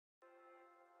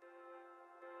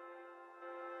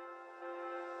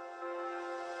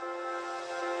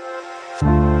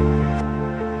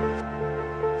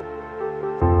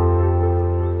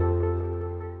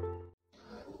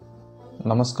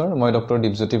নমস্কাৰ, মই ডক্টৰ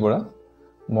দীপজ্যোতি বৰা।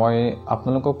 মই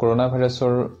আপোনালোকক কৰোনা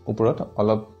ভাইৰাছৰ ওপৰত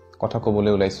অলপ কথা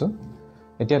ক'বলৈ ওলাইছোঁ।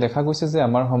 এতিয়া দেখা গৈছে যে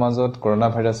আমাৰ সমাজত কৰোনা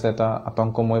ভাইৰাছে এটা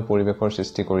আতংকময় পৰিৱেশৰ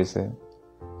সৃষ্টি কৰিছে।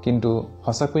 কিন্তু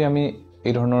সঁচাকৈ আমি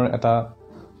এই ধৰণৰ এটা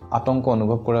আতংক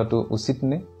অনুভৱ কৰাটো উচিত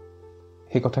নে?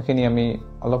 সেই কথাখিনি আমি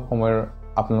অলপ সময়ৰ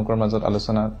আপোনালোকৰ মাজত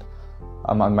আলোচনাত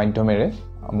মাধ্যমেৰে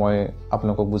মই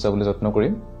আপোনালোকক বুজাবলৈ যত্ন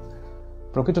কৰিম।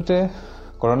 প্ৰকৃততে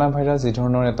কৰোনা ভাইৰাছ যি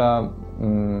ধৰণৰ এটা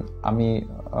আমি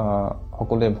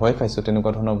সকলোৱে ভয় খাইছোঁ,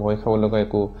 তেনেকুৱা ধৰণৰ ভয় খাব লগা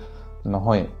একো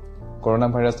নহয়। কৰোনা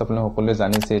ভাইৰাছ আপোনালোকে সকলোৱে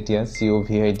জানিছে এতিয়া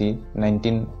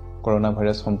COVID-19 কৰোনা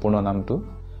ভাইৰাছ সম্পূৰ্ণ নামটো।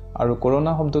 আৰু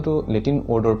কৰোনা শব্দটো লেটিন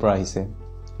ৱৰ্ডৰ পৰা আহিছে,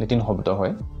 লেটিন শব্দ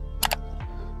হয়।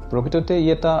 প্ৰকৃততে ই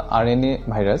এটা RNA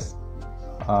ভাইৰাছ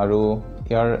আৰু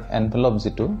ইয়াৰ এনভেলপ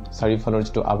যিটো চাৰিওফালৰ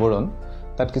যিটো আৱৰণ,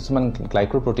 তাত কিছুমান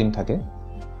গ্লাইক'প্ৰটিন থাকে।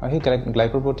 আৰু সেই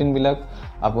গ্লাইক'প্ৰটিনবিলাক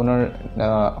আপোনাৰ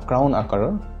ক্ৰাউন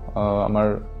আকাৰৰ, আমাৰ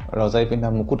ৰজাই পিন্ধা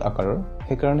মুকুট আকাৰৰ।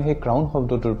 সেইকাৰণে সেই ক্ৰাউন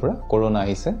শব্দটোৰ পৰা কৰোনা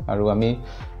আহিছে আৰু আমি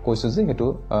কৈছোঁ যে সেইটো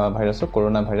ভাইৰাছক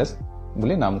কৰোনা ভাইৰাছ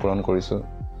বুলি নামকৰণ কৰিছোঁ।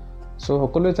 চ'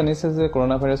 সকলোৱে জানিছে যে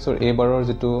কৰোনা ভাইৰাছৰ এইবাৰৰ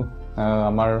যিটো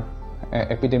আমাৰ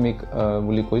এপিডেমিক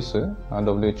বুলি কৈছোঁ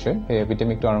WHO, সেই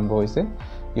এপিডেমিকটো আৰম্ভ হৈছে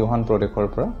ইউহান প্ৰদেশৰ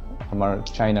পৰা, আমাৰ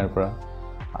চাইনাৰ পৰা।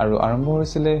 আৰু আৰম্ভ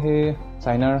হৈছিলে সেই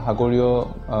চাইনাৰ সাগৰীয়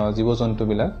জীৱ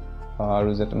জন্তুবিলাক আৰু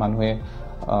যাতে মানুহে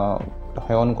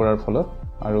সেৱন কৰাৰ ফলত,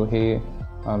 আৰু সেই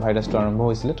ভাইৰাছটো আৰম্ভ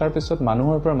হৈছিলে। তাৰপিছত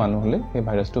মানুহৰ পৰা মানুহলৈ সেই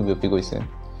ভাইৰাছটো বিয়পি গৈছে।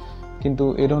 কিন্তু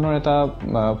এই ধৰণৰ এটা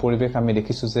পৰিৱেশ আমি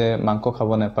দেখিছোঁ যে মাংস খাব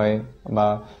নাপায় বা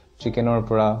চিকেনৰ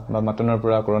পৰা বা মাটনৰ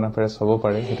পৰা কৰোনা ভাইৰাছ হ'ব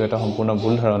পাৰে, সেইটো এটা সম্পূৰ্ণ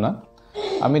ভুল ধাৰণা।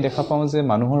 আমি দেখা পাওঁ যে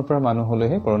মানুহৰ পৰা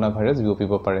মানুহলৈহে কৰোনা ভাইৰাছ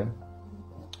বিয়পিব পাৰে।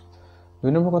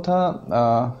 দুই নম্বৰ কথা,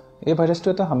 এই ভাইৰাছটো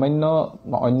এটা সামান্য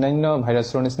অন্যান্য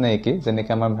ভাইৰাছৰ নিচিনা একেই।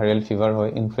 যেনেকৈ আমাৰ ভাইৰেল ফিভাৰ হয়,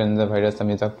 ইনফ্লুৱেঞ্জা ভাইৰাছ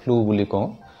আমি যাক ফ্লু বুলি কওঁ,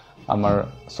 আমাৰ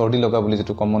চৰ্দি লগা বুলি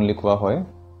যিটো কমনলি কোৱা হয়,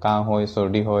 কাহ হয়,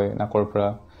 চৰ্দি হয়, নাকৰ পৰা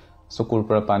চকুৰ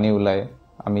পৰা পানী ওলায়,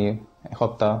 আমি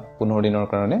এসপ্তাহ 15 দিনৰ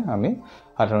কাৰণে আমি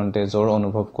সাধাৰণতে জ্বৰ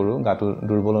অনুভৱ কৰোঁ, গাটো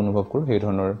দুৰ্বল অনুভৱ কৰোঁ, সেই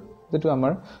ধৰণৰ যিটো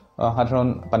আমাৰ সাধাৰণ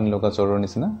পানী লগা জ্বৰৰ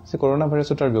নিচিনা। যে কৰোনা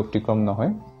ভাইৰাছটো তাৰ ব্যতিক্ৰম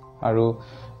নহয়। আৰু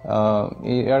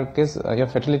ইয়াৰ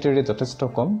ফেটেলিটি ৰেট যথেষ্ট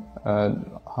কম,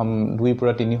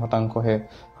 2-3%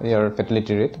 ইয়াৰ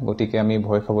ফেটেলিটি ৰেট। গতিকে আমি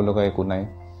ভয় খাব লগা একো নাই।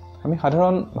 আমি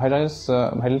সাধাৰণ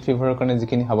ভাইৰেল ফিভাৰৰ কাৰণে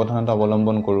যিখিনি সাৱধানতা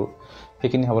অৱলম্বন কৰোঁ,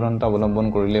 সেইখিনি সাৱধানতা অৱলম্বন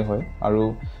কৰিলেই হয়। আৰু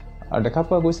দেখা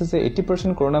পোৱা গৈছে যে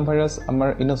 80% কৰোনা ভাইৰাছ আমাৰ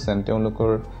ইন'চেণ্ট।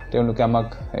 তেওঁলোকে আমাক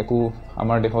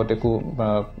আমাৰ দেহত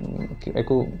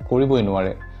একো কৰিবই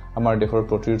নোৱাৰে। আমাৰ দেহৰ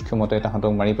প্ৰতিৰোধ ক্ষমতাই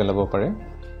তাহাঁতক মাৰি পেলাব পাৰে।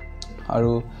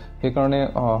 আৰু সেইকাৰণে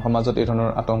সমাজত এই ধৰণৰ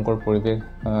আতংকৰ পৰিৱেশ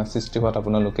সৃষ্টি হোৱাত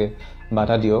আপোনালোকে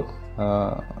বাধা দিয়ক,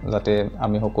 যাতে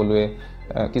আমি সকলোৱে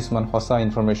কিছুমান সঁচা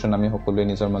ইনফৰমেশ্যন আমি সকলোৱে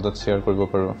নিজৰ মাজত শ্বেয়াৰ কৰিব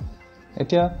পাৰোঁ।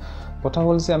 এতিয়া কথা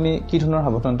হ'ল যে আমি কি ধৰণৰ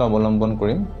সাৱধানতা অৱলম্বন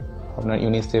কৰিম। আপোনাৰ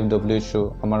ইউনিচেফ, WHO,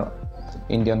 আমাৰ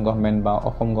ইণ্ডিয়ান গভৰ্ণমেণ্ট বা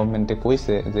অসম গভৰ্ণমেণ্টে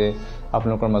কৈছে যে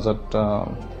আপোনালোকৰ মাজত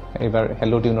এইবাৰ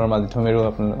হেল্ল' টিউনৰ মাধ্যমেৰেও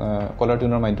কলাৰ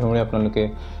টিউনৰ মাধ্যমেৰে আপোনালোকে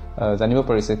জানিব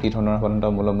পাৰিছে কি ধৰণৰ সাৱধানতা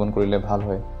অৱলম্বন কৰিলে ভাল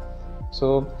হয়। চ'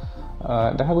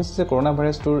 দেখা গৈছে যে কৰোনা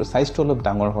ভাইৰাছটোৰ চাইজটো অলপ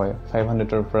ডাঙৰ হয়,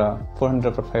 400 পৰা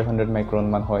 500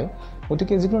 মাইক্ৰনমান হয়।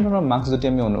 গতিকে যিকোনো ধৰণৰ মাস্ক যদি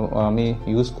আমি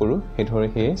ইউজ কৰোঁ,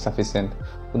 সেয়ে ছাফিচিয়েণ্ট।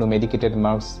 কোনো মেডিকেটেড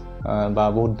মাস্ক বা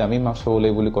বহুত দামী মাস্ক হ'ব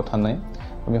লাগিব বুলি কথা নাই।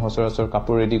 আমি সচৰাচৰ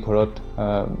কাপোৰেদি ঘৰত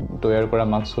তৈয়াৰ কৰা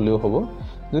মাস্ক হ'লেও হ'ব।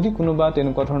 যদি কোনোবা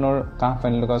তেনেকুৱা ধৰণৰ কাহ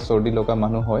পানী লগা চৰ্দি লগা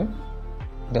মানুহ হয়,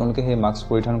 তেওঁলোকে সেই মাস্ক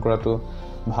পৰিধান কৰাটো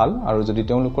ভাল। আৰু যদি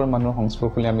তেওঁলোকৰ মানুহৰ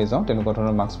সংস্পৰ্শলৈ আমি যাওঁ, তেনেকুৱা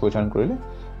ধৰণৰ মাস্ক পৰিধান কৰিলে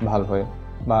ভাল হয়।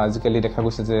 বা আজিকালি দেখা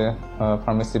গৈছে যে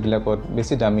ফাৰ্মাচীবিলাকত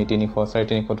বেছি দামী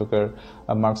 300-350 টকাৰ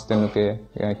মাস্ক তেওঁলোকে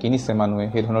কিনিছে মানুহে।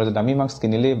 সেই ধৰণৰ যে দামী মাস্ক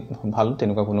কিনিলেই ভাল,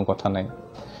 তেনেকুৱা কোনো কথা নাই।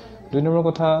 2 নম্বৰ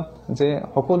কথা যে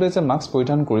সকলোৱে যে মাস্ক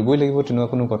পৰিধান কৰিবই লাগিব তেনেকুৱা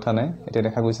কোনো কথা নাই। এতিয়া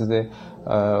দেখা গৈছে যে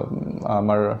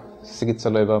আমাৰ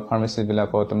চিকিৎসালয় বা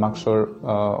ফাৰ্মাচীবিলাকত মাস্কৰ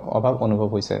অভাৱ অনুভৱ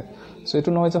হৈছে। চ' এইটো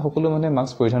নহয় যে সকলো মানুহে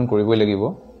মাস্ক পৰিধান কৰিবই লাগিব।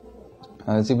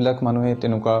 যিবিলাক মানুহে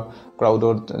তেনেকুৱা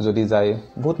ক্ৰাউডত যদি যায়,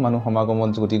 বহুত মানুহ সমাগমত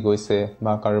যদি গৈছে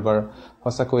বা কাৰোবাৰ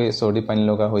সঁচাকৈ চৰ্দি পানী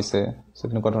লগা হৈছে,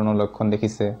 তেনেকুৱা ধৰণৰ লক্ষণ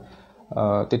দেখিছে,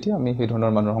 তেতিয়া আমি সেই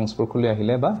ধৰণৰ মানুহৰ সংস্পৰ্শলৈ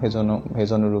আহিলে বা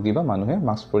সেইজন ৰোগী বা মানুহে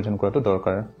মাস্ক পৰিধান কৰাটো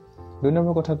দৰকাৰ। 2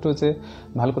 নম্বৰ কথাটো যে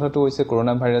ভাল কথাটো হৈছে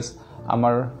কৰোনা ভাইৰাছ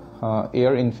আমাৰ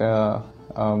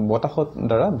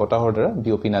বতাহৰ দ্বাৰা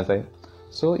বিয়পি নাযায়।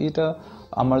 চ' এটা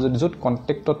আমাৰ যদি য'ত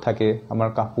কণ্টেক্টত থাকে, আমাৰ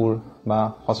কাপোৰ বা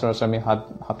সচৰাচৰ আমি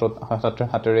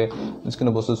হাতেৰে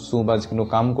যিকোনো বস্তু চুওঁ বা যিকোনো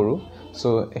কাম কৰোঁ, চ'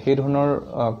 সেই ধৰণৰ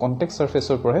কণ্টেক্ট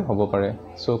ছাৰ্ফেচৰ পৰাহে হ'ব পাৰে।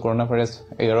 চ' কৰোনা ভাইৰাছ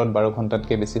এয়াৰত 12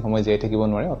 ঘণ্টাতকৈ বেছি সময় জীয়াই থাকিব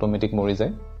নোৱাৰে, অট'মেটিক মৰি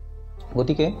যায়।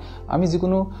 গতিকে আমি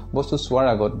যিকোনো বস্তু চোৱাৰ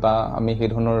আগত বা আমি সেই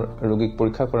ধৰণৰ ৰোগীক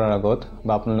পৰীক্ষা কৰাৰ আগত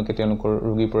বা আপোনালোকে তেওঁলোকৰ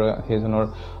ৰোগীৰ পৰা সেই ধৰণৰ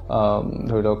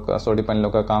ধৰি লওক চৰ্দি পানী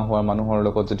লগা কাহ হোৱা মানুহৰ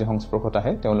লগত যদি সংস্পৰ্শত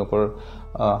আহে তেওঁলোকৰ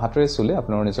হাতেৰে চুলে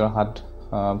আপোনাৰ নিজৰ হাত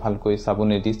ভালকৈ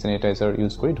চাবোনেদি চেনিটাইজাৰ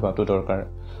ইউজ কৰি ধোৱাটো দৰকাৰ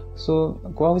সো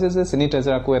কোৱা হৈছে যে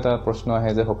চেনিটাইজাৰ আকৌ এটা প্ৰশ্ন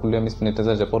আহে যে সকলোৱে আমি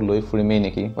চেনিটাইজাৰ জেপত লৈ ফুৰিমেই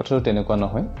নেকি কথাটো তেনেকুৱা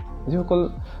নহয় যিসকল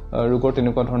ৰোগৰ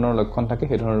তেনেকুৱা ধৰণৰ লক্ষণ থাকে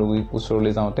সেই ধৰণৰ ৰোগীৰ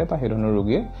ওচৰলৈ যাওঁতে বা সেই ধৰণৰ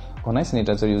ৰোগীয়ে ঘনাই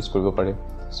চেনিটাইজাৰ ইউজ কৰিব পাৰে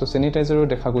সো চেনিটাইজাৰৰ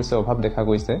দেখা গৈছে অভাৱ দেখা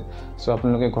গৈছে সো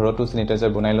আপোনালোকে ঘৰতো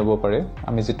চেনিটাইজাৰ বনাই ল'ব পাৰে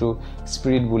আমি যেটো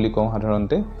স্পিৰিট বুলি কওঁ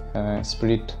সাধাৰণতে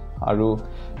স্পিৰিট আৰু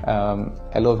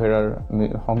এলোভেৰাৰ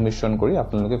সংমিশ্ৰণ কৰি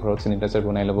আপোনালোকে ঘৰত চেনিটাইজাৰ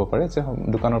বনাই ল'ব পাৰে যে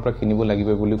দোকানৰ পৰা কিনিব লাগিব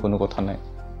বুলি কোনো কথা নাই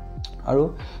আৰু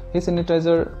এই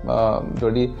চেনিটাইজাৰ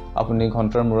যদি আপুনি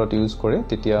ঘণ্টাৰ মূৰত ইউজ কৰে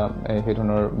তেতিয়া সেই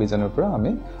ধৰণৰ বীজাণুৰ পৰা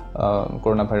আমি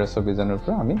কৰোনা ভাইৰাছৰ বীজাণুৰ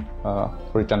পৰা আমি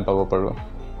পৰিত্ৰাণ পাব পাৰোঁ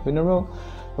বিনম্ৰ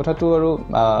কথাটো আৰু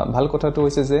ভাল কথাটো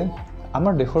হৈছে যে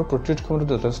আমাৰ দেশৰ প্ৰতিৰোধ ক্ষমতা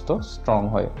যথেষ্ট ষ্ট্ৰং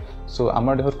হয় সো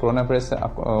আমাৰ দেশত কৰোনা ভাইৰাছ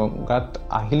গাত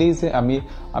আহিলেই যে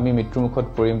আমি মৃত্যুমুখত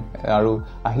পৰিম আৰু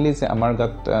আহিলেই যে আমাৰ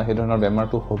গাত সেই ধৰণৰ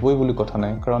বেমাৰটো হ'বই বুলি কথা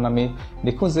নাই কাৰণ আমি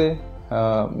দেখো যে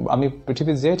আমি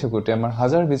পৃথিৱীত জীয়াই থাকোঁতে আমাৰ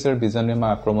হাজাৰ বিজাৰ বীজাণুৱে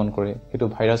আমাক আক্ৰমণ কৰে সেইটো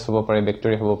ভাইৰাছ হ'ব পাৰে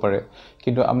বেক্টেৰিয়া হ'ব পাৰে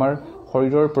কিন্তু আমাৰ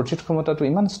শৰীৰৰ প্ৰতিৰোধ ক্ষমতাটো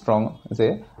ইমান ষ্ট্ৰং যে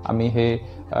আমি সেই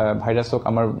ভাইৰাছক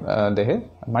আমাৰ দেহে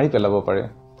মাৰি পেলাব পাৰে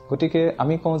গতিকে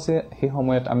আমি কওঁ যে সেই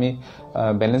সময়ত আমি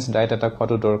বেলেন্স ডায়েট এটা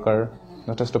খোৱাটো দৰকাৰ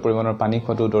যথেষ্ট পৰিমাণৰ পানী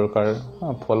খোৱাটো দৰকাৰ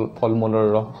ফল-মূলৰ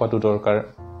ৰস খোৱাটো দৰকাৰ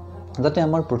যাতে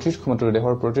আমাৰ প্ৰতিৰোধ ক্ষমতাটো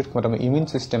দেহৰ প্ৰতিৰোধ ক্ষমতা আমাৰ ইমিউন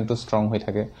সিস্টেমটো ষ্ট্ৰং হৈ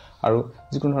থাকে আৰু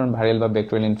যিকোনো ধৰণৰ ভাইৰেল বা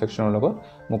বেক্টেৰিয়েল ইনফেকচনৰ লগত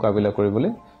মোকাবিলা কৰিবলৈ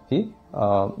হি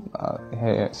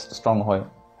ষ্ট্ৰং হয়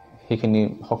সেইখিনি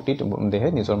শক্তি দেহে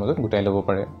নিজৰ মাজত গোটাই ল'ব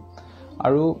পাৰে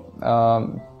আৰু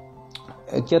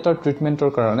এতিয়া তাৰ ট্ৰিটমেন্টৰ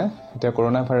কাৰণে এতিয়া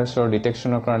কৰোনা ভাইৰাছৰ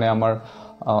ডিটেকচনৰ কাৰণে আমাৰ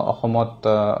অসমত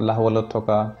লাহোৱালত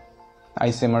থকা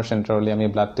আইচিএমআৰ চেণ্টাৰলৈ আমি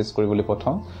ব্লাড টেষ্ট কৰিবলৈ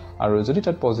পঠাওঁ আৰু যদি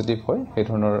তাত পজিটিভ হয় সেই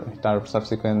ধৰণৰ তাৰ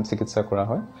সাবসিকুৱেন্ট চিকিৎসা কৰা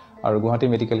হয় আৰু গুৱাহাটী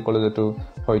মেডিকেল কলেজতো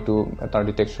হয়তো তাৰ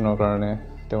ডিটেকচনৰ কাৰণে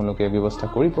তেওঁলোকে ব্যৱস্থা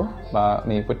কৰিব বা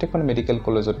আমি প্ৰত্যেকখন মেডিকেল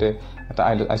কলেজতে এটা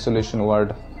আইসোলেশন ওয়াৰ্ড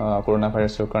কৰোনা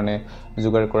ভাইৰাছৰ কাৰণে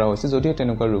যোগাৰ কৰা হৈছে যদি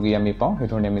তেনেকুৱা ৰোগী আমি পাওঁ সেই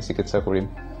ধৰণে আমি চিকিৎসা কৰিম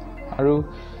আৰু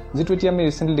যেটো এতিয়া আমি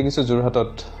ৰিসেন্টলি দেখিছো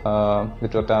জোৰহাটত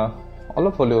যেটো এটা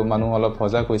অলপ হলেও মানুহ অলপ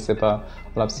সজাগ হৈছে বা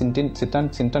অলপ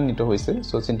চিন্তান্বিত হৈছে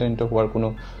সো চিন্তান্বিত হোৱাৰ কোনো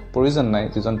প্ৰয়োজন নাই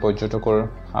যিজন পৰ্যটকৰ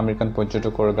আমেৰিকান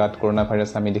পৰ্যটকৰ গাত কৰোনা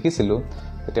ভাইৰাছ আমি দেখিছিলো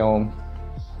তেওঁ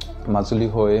মাজুলী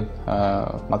হৈ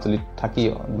মাজুলীত থাকি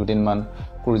দুদিনমান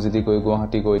কুৰুজেদি গৈ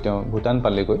গুৱাহাটী গৈ তেওঁ ভূটান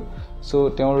পালেগৈ সো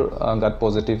তেওঁৰ গাত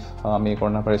পজিটিভ আমি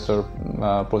কৰোনা ভাইৰাছৰ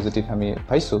পজিটিভ আমি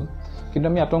পাইছো কিন্তু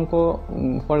আমি আতংক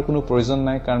হোৱাৰ কোনো প্ৰয়োজন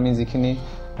নাই কাৰণ আমি যিখিনি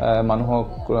মানুহক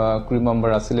ক্ৰু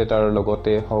মেম্বাৰ আছিল তাৰ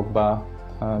লগতে হওক বা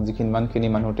যিখিনিমানখিনি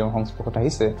মানুহ তেওঁৰ সংস্পৰ্শত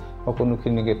আহিছে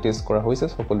সকলোখিনিকে টেষ্ট কৰা হৈছে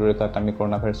সকলোৰে গাত আমি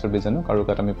কৰোনা ভাইৰাছৰ বীজাণু কাৰো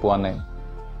গাত আমি পোৱা নাই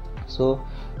সো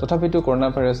তথাপিতো কৰোনা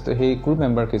ভাইৰাছ সেই ক্ৰু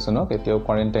মেম্বাৰ কিছুনক এতিয়াও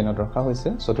কোৱাৰেণ্টাইনত ৰখা হৈছে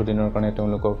 14 দিনৰ কাৰণে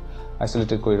তেওঁলোকক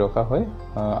আইসোলেটেড কৰি ৰখা হয়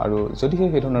আৰু যদিহে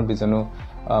সেই ধৰণৰ বীজাণু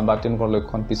বা তেওঁলোকৰ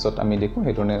লক্ষণ পিছত আমি দেখো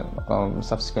সেই ধৰণে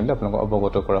সাবসিকুৱেন্টলি আপোনালোকক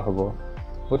অৱগত কৰা হ'ব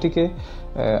গতিকে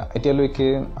এতিয়ালৈকে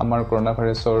আমাৰ কৰোনা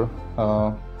ভাইৰাছৰ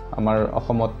আমাৰ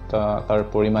অসমত তাৰ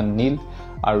পৰিমাণ নীল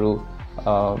আৰু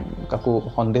কাকো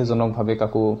সন্দেহজনকভাৱে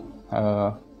কাকো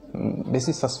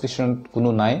বেছি সাসপিশন কোনো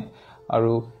নাই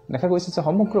আৰু দেখা গৈছে যে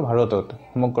সমগ্ৰ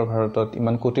ভাৰতত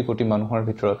ইমান কোটি কোটি মানুহৰ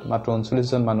ভিতৰত মাত্ৰ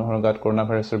 39 জন মানুহৰ গাত কৰোনা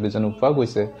ভাইৰাছৰ বীজাণু পোৱা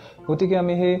গৈছে গতিকে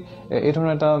আমি এই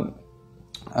ধৰণৰ এটা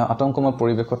আতংকময়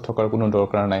পৰিৱেশত থকাৰ কোনো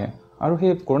দৰকাৰ নাই আৰু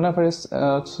সেই কৰোনা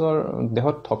ভাইৰাছৰ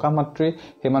দেহত থকা মাত্ৰে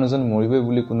সেই মানুহজন মৰিব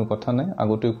বুলি কোনো কথা নাই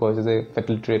আগতেও কোৱা হৈছে যে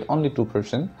ফেটালিটি ৰেট অনলি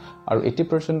 2% আৰু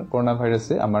 80% কৰোনা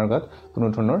ভাইৰাছে আমাৰ গাত কোনো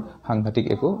ধৰণৰ সাংঘাতিক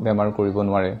একো বেমাৰ কৰিব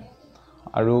নোৱাৰে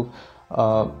আৰু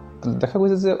দেখা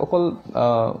গৈছে যে অকল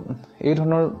এই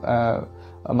ধৰণৰ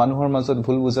মানুহৰ মাজত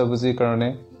ভুল বুজাবুজিৰ কাৰণে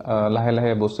লাহে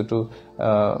লাহে বস্তুটো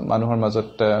মানুহৰ মাজত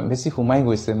বেছি সোমাই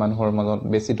গৈছে মানুহৰ মাজত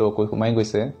বেছি দকৈ সোমাই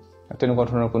গৈছে তেনেকুৱা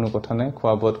ধৰণৰ কোনো কথা নাই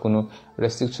খোৱা বোৱাত কোনো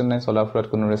ৰেষ্ট্ৰিকশন নাই চলাফুৰাত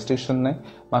কোনো ৰেষ্ট্ৰিকশন নাই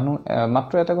মানুহ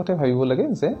মাত্ৰ এটা কথা ভাবিব লাগে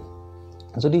যে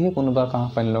যদিহে কোনোবা কাহ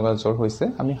পানী লগা জ্বৰ হৈছে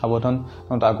আমি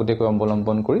সাৱধানতা আগতীয়াকৈ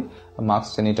অৱলম্বন কৰি মাস্ক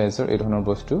চেনিটাইজাৰ এই ধৰণৰ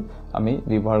বস্তু আমি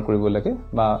ব্যৱহাৰ কৰিব লাগে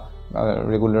বা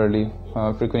ৰেগুলাৰলি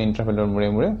ফ্ৰিকুৱেন্ট ইন্টাৰভেলৰ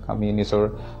মূৰে আমি নিজৰ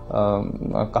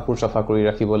কাপোৰ সাফা কৰি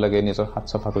ৰাখিব লাগে নিজৰ হাত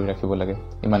সাফা কৰি ৰাখিব লাগে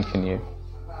ইমানখিনিয়ে